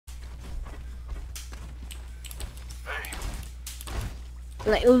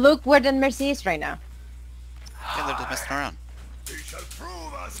Like, look where the Mercy is right now. Yeah, they're just messing around.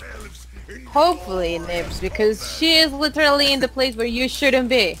 Hopefully, Nibs, because she is literally in the place where you shouldn't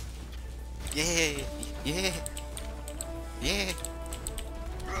be. Yeah, yeah, yeah.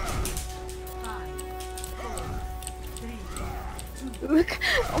 Look,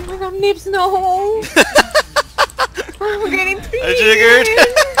 oh my god, Nibs, no! I'm getting I triggered. triggered!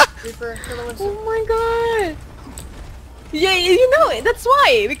 Reaper, kill the Winston. Oh my god! Yeah, you know, that's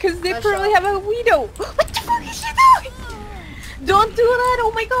why, because they Nice probably shot. have a Widow. What the fuck is she doing? Don't do that,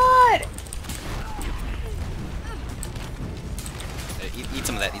 oh my god! Eat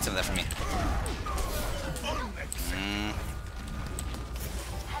some of that. Eat some of that for me.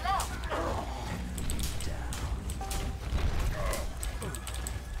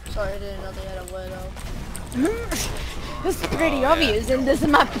 Sorry, I didn't know they had a widow. It's pretty obvious in this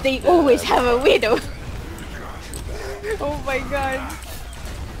map, they always have a Widow. Oh my god.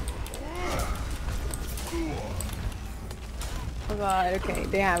 Oh god, okay,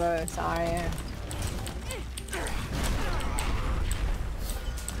 they have a sorry.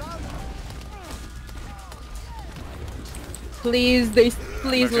 Please,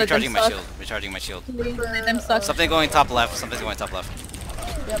 please let them Recharging my suck. shield. Recharging my shield. Please let them suck. Something going top left. Something's going top left.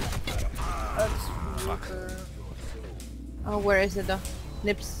 Yep. That's Fuck. Reaper. Oh, where is it though?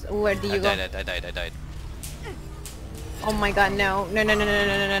 Nips, where do you I go? died. Oh my god, no. No, no, no, no,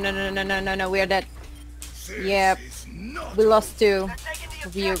 no, no, no, no, no, no, no, no, we are dead. Yep. We lost 2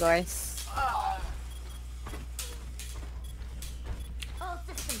 of you guys. All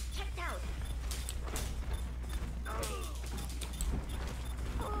systems checked out.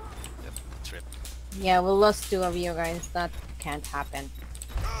 Yep, trip. Yeah, we lost 2 of you guys. That can't happen.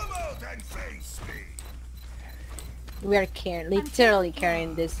 We are literally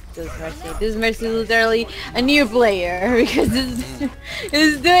carrying this Mercy. This Mercy is literally a new player because this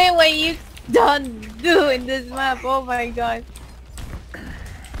is doing what you don't do in this map. Oh my god.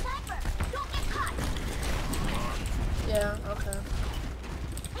 Yeah, okay.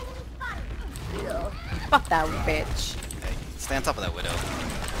 Yeah. Fuck that bitch. Hey, stay on top of that widow.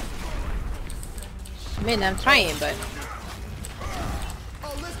 I mean, I'm trying, but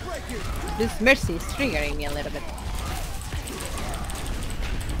this Mercy is triggering me a little bit.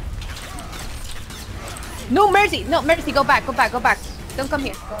 No Mercy! No Mercy! Go back! Go back! Go back! Don't come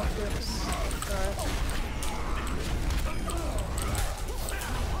here.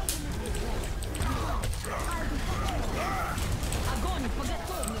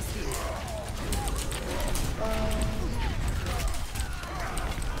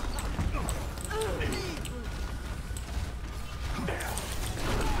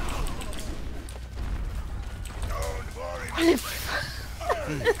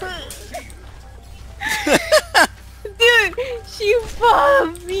 Dude, she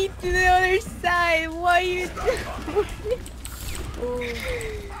followed me to the other side. Why you?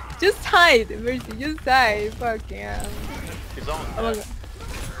 Just hide, Mercy. Just hide. Fuck yeah. He's on. Oh my god.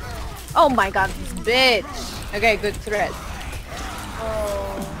 Oh my god, this bitch. Okay, good threat.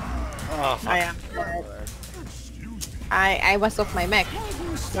 Oh, fuck. I am dead. I was off my mech.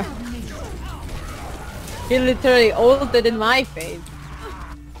 He literally ulted in my face.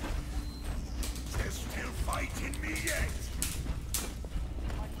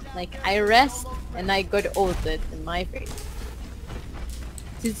 Like, I rest and I got ulted in my face.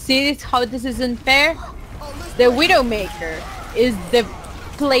 See how this is unfair? The Widowmaker is the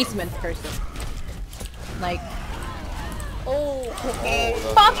placement person. Like, Oh,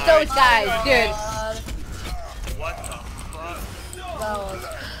 fuck those guys, dude. God. What the fuck? That was...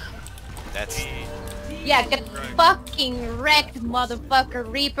 That's... Yeah, get fucking wrecked,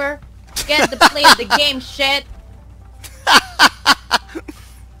 motherfucker Reaper. Get to play the game, shit.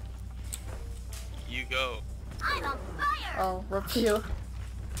 You go. I'm on fire. Oh, rip you.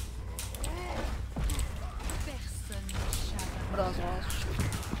 What else was?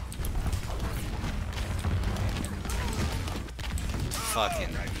 Fucking...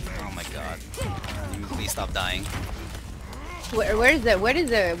 Oh my god. You please stop dying. Where is it? Where is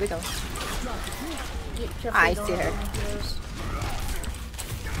the Widow? I see her.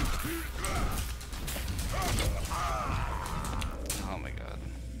 Oh my god.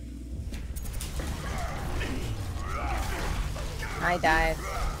 I died.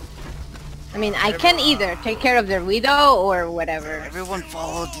 I mean, I can either take care of their Widow or whatever. Everyone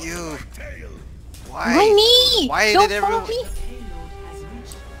followed you. Why Why? me? Why Don't did follow everyone... me.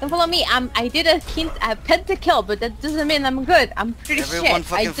 Don't follow me. I did a pentakill, but that doesn't mean I'm good. I'm pretty Everyone shit.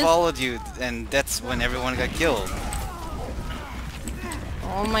 fucking followed you, and that's when everyone got killed.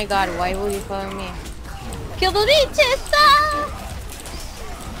 Oh my god, why will you follow me? Kill the leeches! Ah!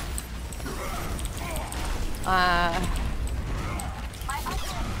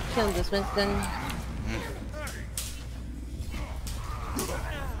 Kill this Winston.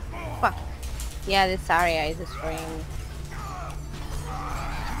 Fuck. Yeah, this area is destroying.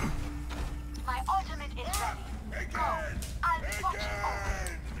 My ultimate is ready. Go. I'll be watching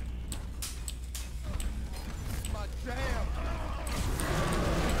over.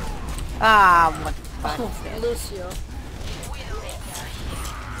 Ah, what the fuck is this? Lucio.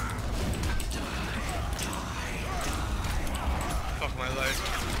 Fuck my life.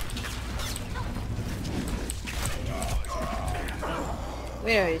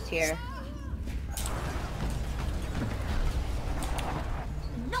 Widow is here.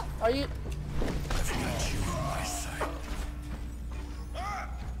 Are you?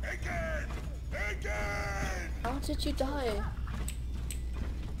 How did you die?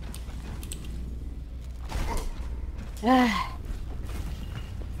 Yeah,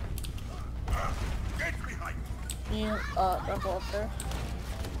 that's up there.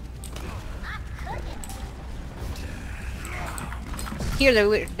 Here, the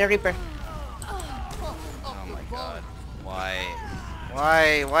Reaper. Oh my god. Why?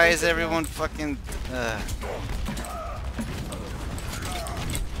 Why is everyone fucking... I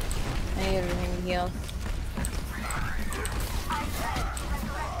need everything else.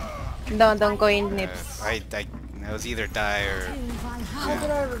 Don't go in, Nips. I was either die or... How did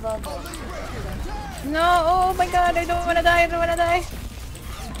I revive them? No, oh my god, I don't wanna die, I don't wanna die.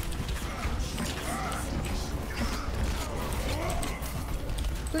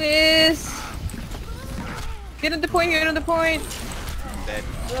 Please. Get on the point, get on the point. Dead.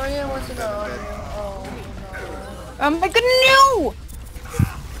 Dorian wants to know. Oh Oh my god, no!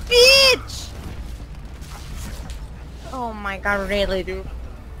 Bitch! Oh my god, really, dude.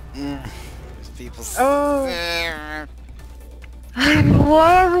 People... Oh.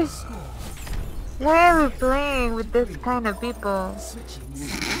 Why are we playing with this kind of people?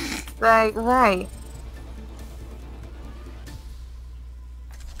 Like, why?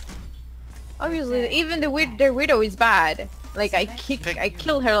 Obviously, even their widow is bad. Like, I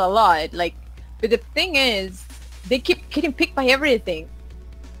kill her a lot. Like, but the thing is, they keep getting picked by everything.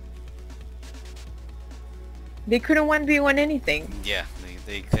 They couldn't 1v1 anything. Yeah,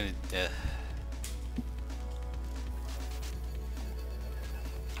 they couldn't...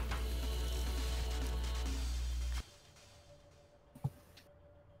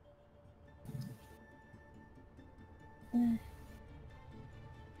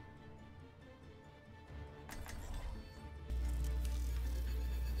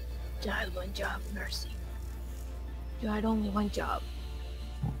 Child, one job, mercy. Child, only one job.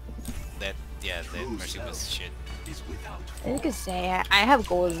 that Mercy was shit. You could say I have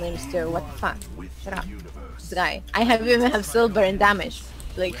gold limbs too. What the fuck? Shut up, this guy. I even have silver and damage.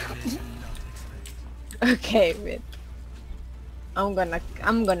 Like, okay, wait. I'm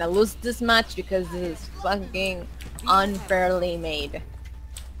gonna lose this match because this is fucking unfairly made.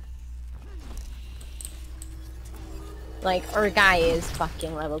 Like, our guy is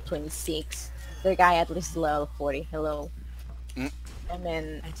fucking level 26. The guy at least level 40. Hello. And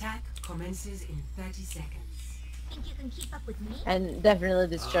then... Attack commences in 30 seconds. Think you can keep up with me? And definitely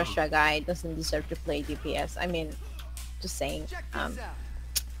this Joshua guy doesn't deserve to play DPS. I mean, just saying.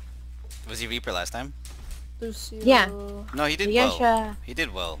 Was he Reaper last time? Lucio. Yeah. No, he did Joshua. well. He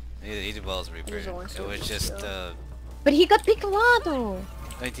did well. He did well as a Reaper. He was It was just... But he got picked a lot though.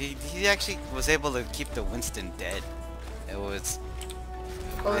 like, he actually was able to keep the Winston dead. It was...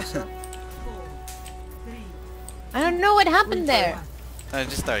 Also. 4, 3, I don't know what happened there.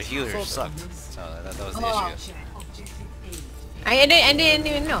 just our healer sucked. So that was the issue. objective A. I didn't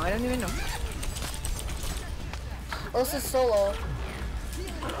even know. I don't even know. Also solo.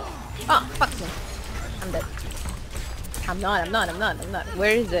 Oh, fuck me. I'm dead. I'm not.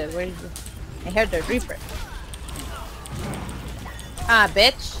 Where is it? I heard the Reaper. Ah,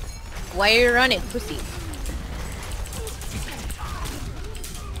 bitch. Why are you running, pussy?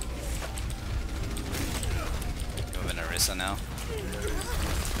 Moving Arissa now.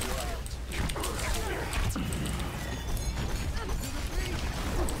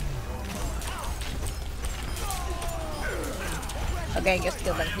 Okay, just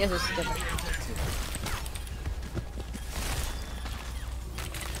kill them. Yes, just kill them.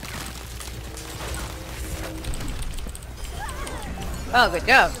 Oh, good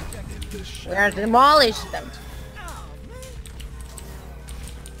job. We are demolished them.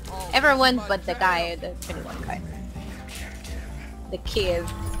 Everyone but the guy, the 21 guy. The kid.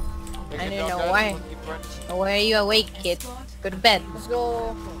 I don't know why. Why are you awake, kid? Go to bed. Let's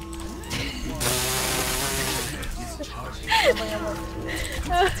go.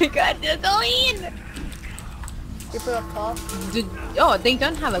 Oh my god, just go in! Reaper up top. Oh, they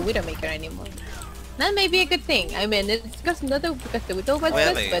don't have a Widowmaker anymore. That may be a good thing. I mean, it's because the Widow was We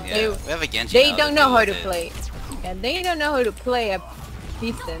have good, a, but yeah, we have a Genji they now don't to know deal how to with it. play. Yeah, they don't know how to play a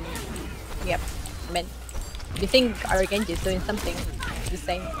decent. Yep. I mean, you think our Genji is doing something the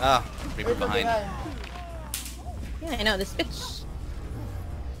same? Oh, Reaper Reaper behind. Yeah, I know this bitch.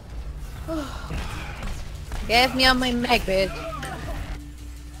 Get me on my mech, bitch.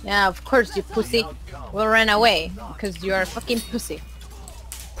 Yeah, of course, you pussy will run away because you are a fucking pussy.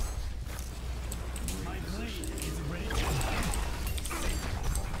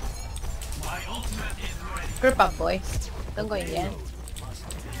 Group up, boys. Don't go in yet.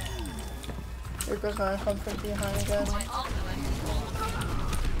 Reaper's gonna come from behind again.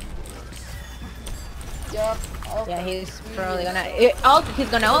 Yup. Okay. Yeah, he's probably gonna ult. He's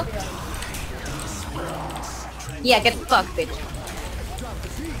gonna ult. Yeah, get fucked, bitch.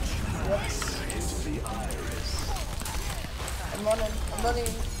 I'm running. I'm running.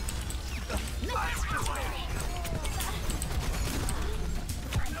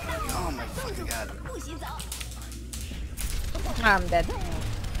 Oh my fucking god. I'm dead.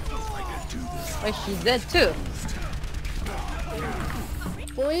 Wait, she's dead too.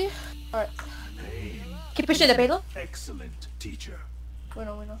 Boy. Alright. Keep pushing the battle. Excellent teacher. We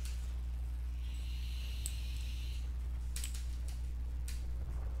know, we know.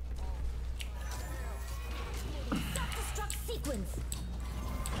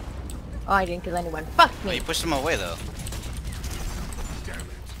 Oh, I didn't kill anyone. Fuck Oh, me. you pushed him away though.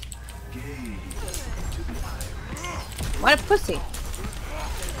 What a pussy.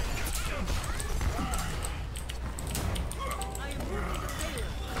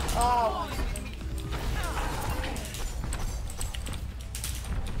 Oh.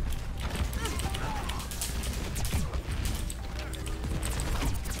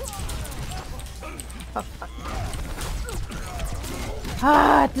 Oh, fuck.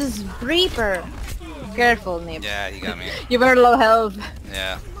 Ah, this Reaper. Careful, Nip. Yeah, he got me. You were low health.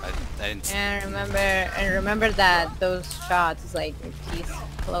 Yeah, I didn't. And remember that those shots, like if he's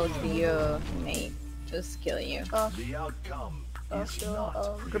close to you, he may just kill you. The outcome is Sure.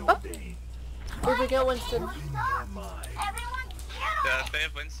 not Group up? preordained. Reaper, get Winston. Everyone Yeah, if they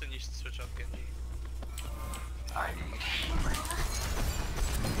have Winston, you should switch up Genji.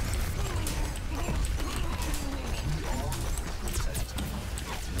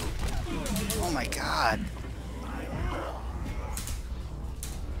 Oh my god.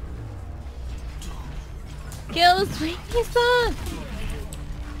 Kill Swingy-san!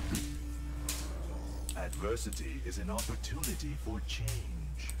 Adversity is an opportunity for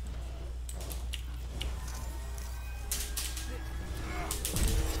change.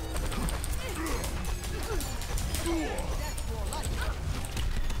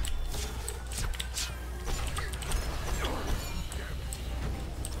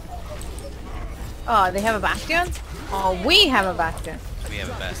 Oh, they have a bastion? Oh, we have a bastion. We have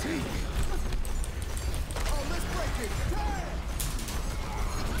a best.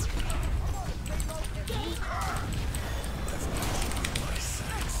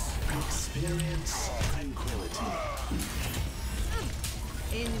 Experience tranquility.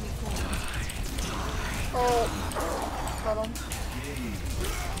 Oh. Got him.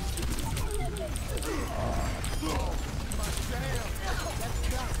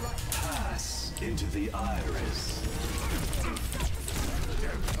 Pass into the iris.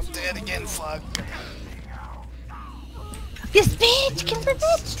 I'm dead again, fuck. This bitch! Kill the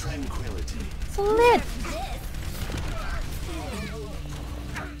bitch! Tranquility. So lit!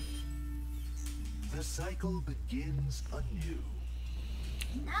 The cycle begins anew.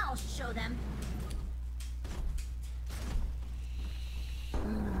 I'll show them.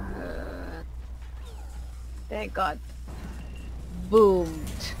 They got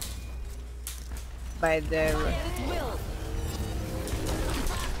boomed by the...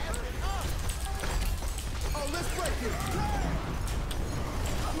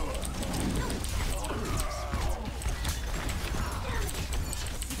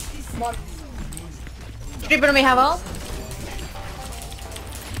 Come on. Reaper may have all.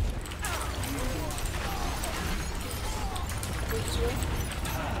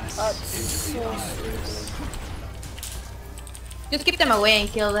 That's so stupid. Just keep them away and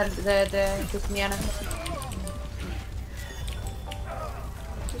kill the Kusmiana.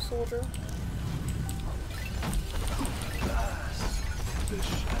 Two soldier.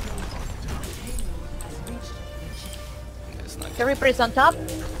 It's not The Reaper is on top.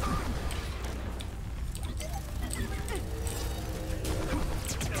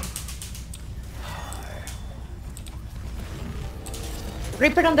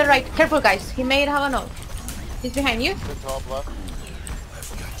 Reaper on the right. Careful, guys. He may have an ult. He's behind you. Good top left.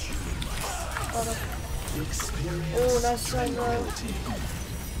 Oh, nice shot, bro.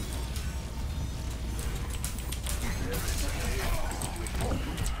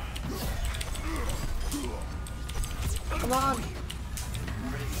 Come on.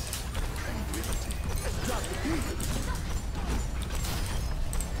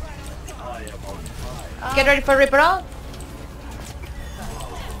 Get ready for Ripper out.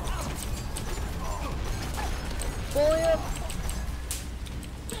 Fully up.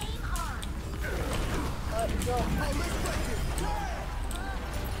 Go.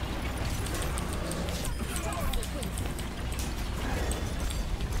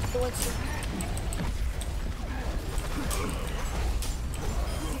 Go Winston.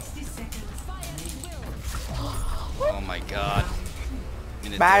 60 seconds. Oh my god.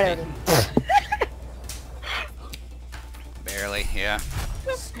 Minute Barely. 30. Barely, yeah.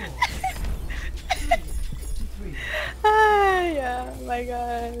 Ah, yeah, my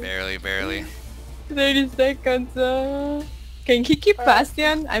god. Barely, barely. 30 seconds. Can he keep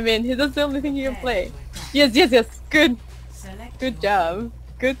Bastion? I mean, that's the only thing he can play. Yes, yes, yes. Good. Select Good job.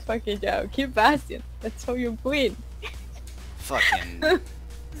 Good fucking job. Keep Bastion. That's how you win. Fucking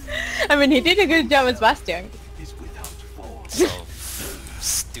I mean, he did a good job as Bastion. Is without fault. so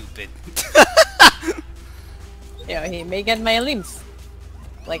stupid. You know, he may get my limbs.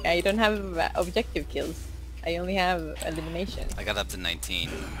 Like, I don't have objective kills. I only have elimination. I got up to 19.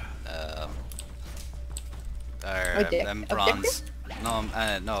 Object- I'm bronze. No,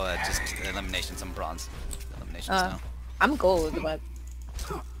 just eliminations. I'm bronze. Eliminations now. I'm gold, but...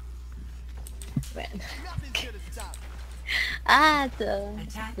 Man.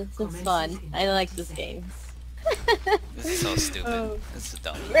 This is fun. I like this game. This is so stupid. Oh. This is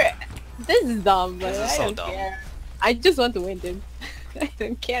dumb. This is dumb, but This is I so don't dumb. care. I just want to win, dude. I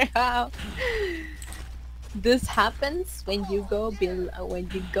don't care how. This happens when you go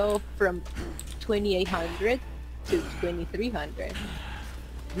from 2800 to 2300.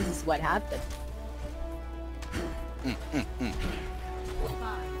 This is what happened. 5, 4,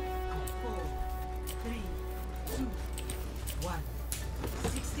 3, 2, 1.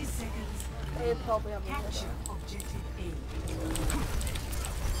 60 seconds. They probably have a Capture mission. objective A.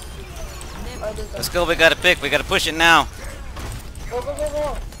 Oh, there's Let's a- go. We gotta pick. We gotta push it now. Go, go, go,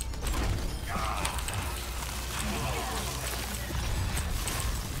 go.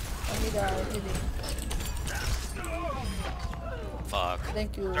 I need healing. Fuck.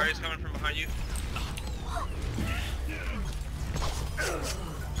 Thank you. Darius coming from behind you.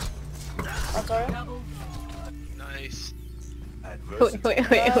 I'm sorry. Nice. Wait,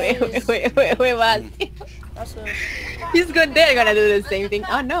 what? That's a... He's good. They're gonna do the same thing.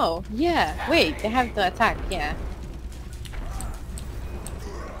 Oh no. Yeah. Wait, they have to attack. Yeah.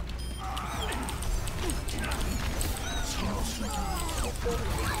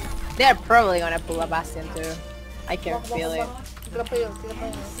 They're probably gonna pull a Bastion too. I can feel it. Tira pra ele, tira pra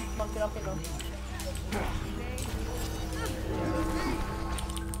ele. Vamos tirar pra ele.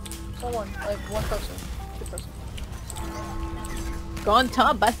 Someone, like one person, 2 person. Go on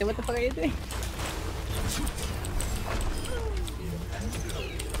top, Bastion. What the fuck are you doing?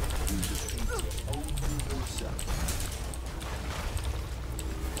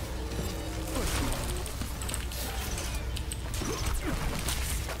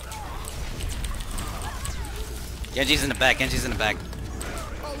 Genji's in the back. Genji's in the back.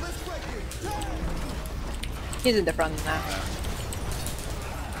 He's in the front now.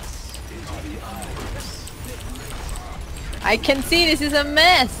 I can see this is a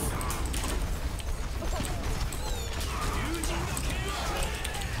mess.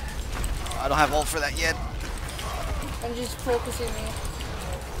 I don't have ult for that yet. I'm just focusing me.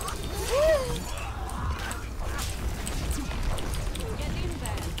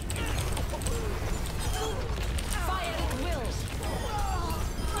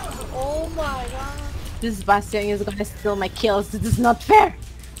 Oh my god. This Bastion is gonna steal my kills. This is not fair.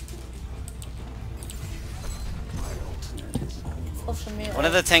 Close to me. One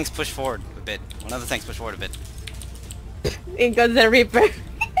of the tanks push forward a bit. One of the tanks push forward a bit. In goes the Reaper.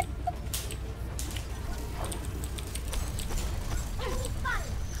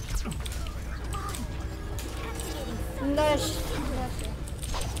 Nice.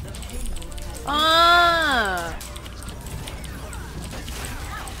 Ah.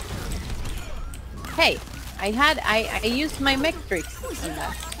 Hey, I used my mech tricks on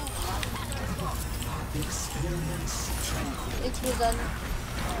that. It's done.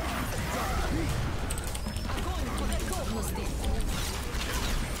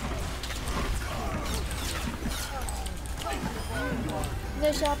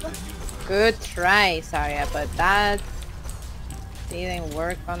 Nice shot. Good try, Saria, but that didn't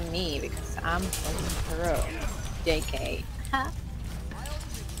work on me because I'm fucking pro. JK. Ha.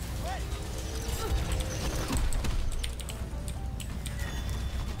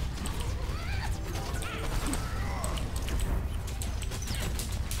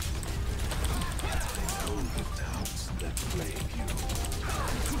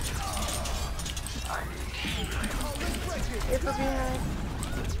 April behind.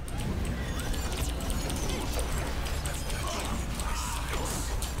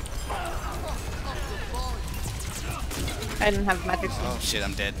 I don't have magic. Oh shit,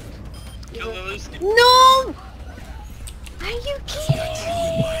 I'm dead. Kill the Lucy. No! Are you kidding me?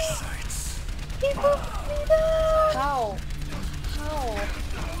 He booped me down! How? How?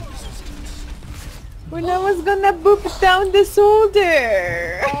 When I was gonna boop down the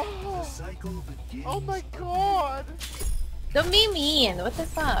shoulder! The cycle begins. Oh my god! Don't be mean, what the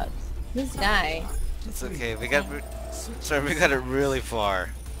fuck? This guy. It's okay. We got it really far.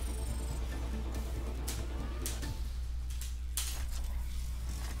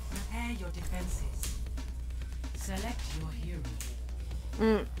 Prepare your defenses. Select your hero.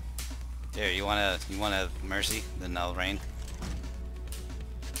 Mm. There, you wanna mercy? Then I'll rain.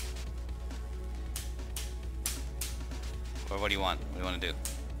 Or what do you want? What do you want to do?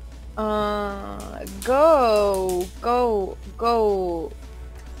 Go.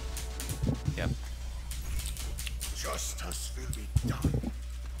 Yep. Justice will be done.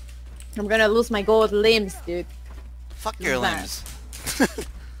 I'm gonna lose my gold limbs, dude. Fuck your That. limbs.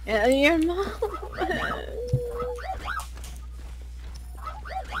 Your mom.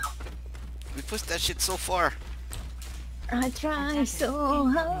 We pushed that shit so far. I try so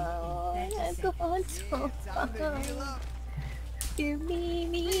hard, I go on so far. Give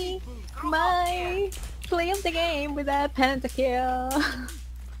me my play of the game with that pentakill.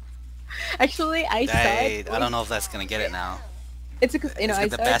 Actually, I I saw it. don't know if that's gonna get it now. It's because Let's I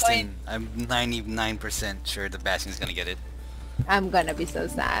get the started Bastion. going. I'm 99% sure the Bastion's gonna get it. I'm gonna be so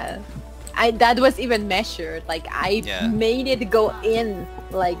sad. That was even measured. Like I Yeah. made it go in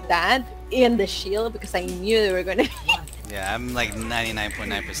like that in the shield because I knew they were gonna. Yeah, I'm like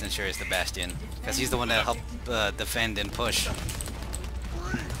 99.9% sure it's the Bastion. Because he's the one that helped defend and push.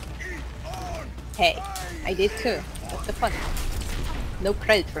 Hey, I did too. What the fuck? No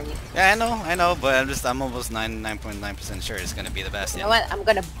credit for me. Yeah, I know, but I'm almost 99.9% sure it's gonna be the You Bastion. know what? I'm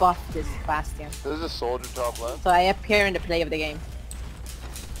gonna buff this Bastion. There's a soldier top left. So I appear in the play of the game.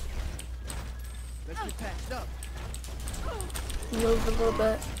 Move a little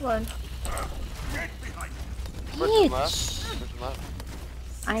bit. Run. Person left. Bitch! Person left.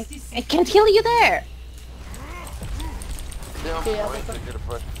 I can't heal you there! Stay on Yeah, point, but- they get a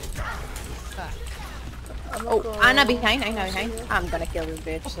push. I'm Oh, gonna go Anna behind, Anna behind. I'm gonna kill this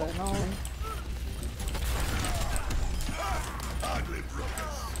bitch, so no.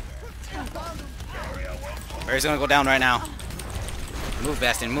 Barry's gonna go down right now. Move,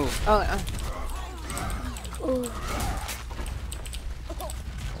 Bastion, move. Oh,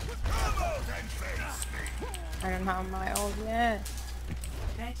 I don't have my ult yet.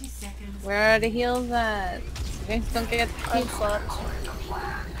 30 seconds. Where are the heals at? You guys don't get I'm hit. fucked.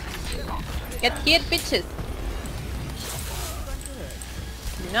 Get hit, bitches!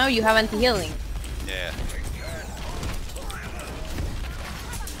 No, you haven't healing. Yeah.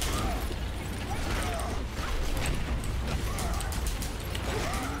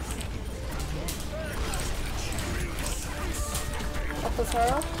 Up the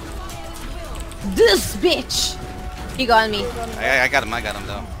Sarah. This bitch! He got me. I got him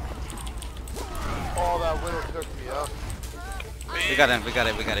though. Oh, that widow took me up. We got him, we got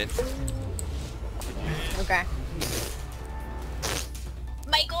it. Okay.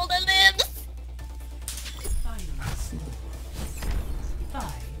 My golden limbs! Final score. 5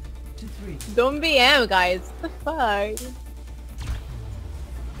 to 3. Don't be M, guys. What the fuck?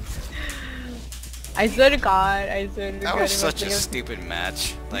 I swear to God, I swear to God. That was it such a like stupid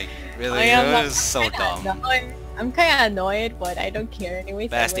match. Like, really, I am it was so kinda dumb. annoyed. I'm kinda annoyed, but I don't care anyways.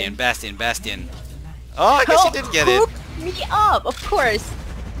 I Bastion, win. Bastion. Oh, I guess you did get it. Hook me up, of course.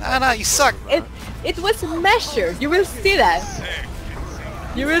 No, you suck. It was measured. You will see that.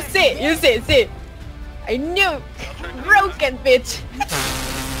 You will see. You see. I knew. Broken bitch.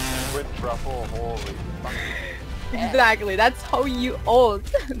 With truffle, holy fuck. Exactly. That's how you ult.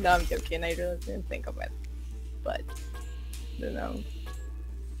 No, I'm joking. I really didn't think of it. But, you know,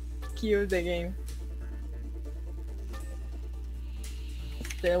 kill the game.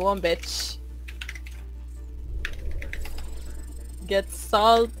 Still one bitch. Get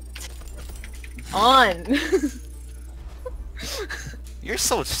salt on. You're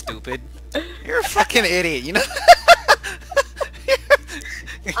so stupid. You're a fucking idiot, you know?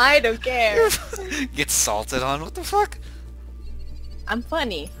 I don't care. Get salted on, what the fuck? I'm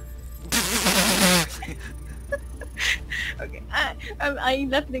funny. Okay, I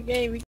left the game.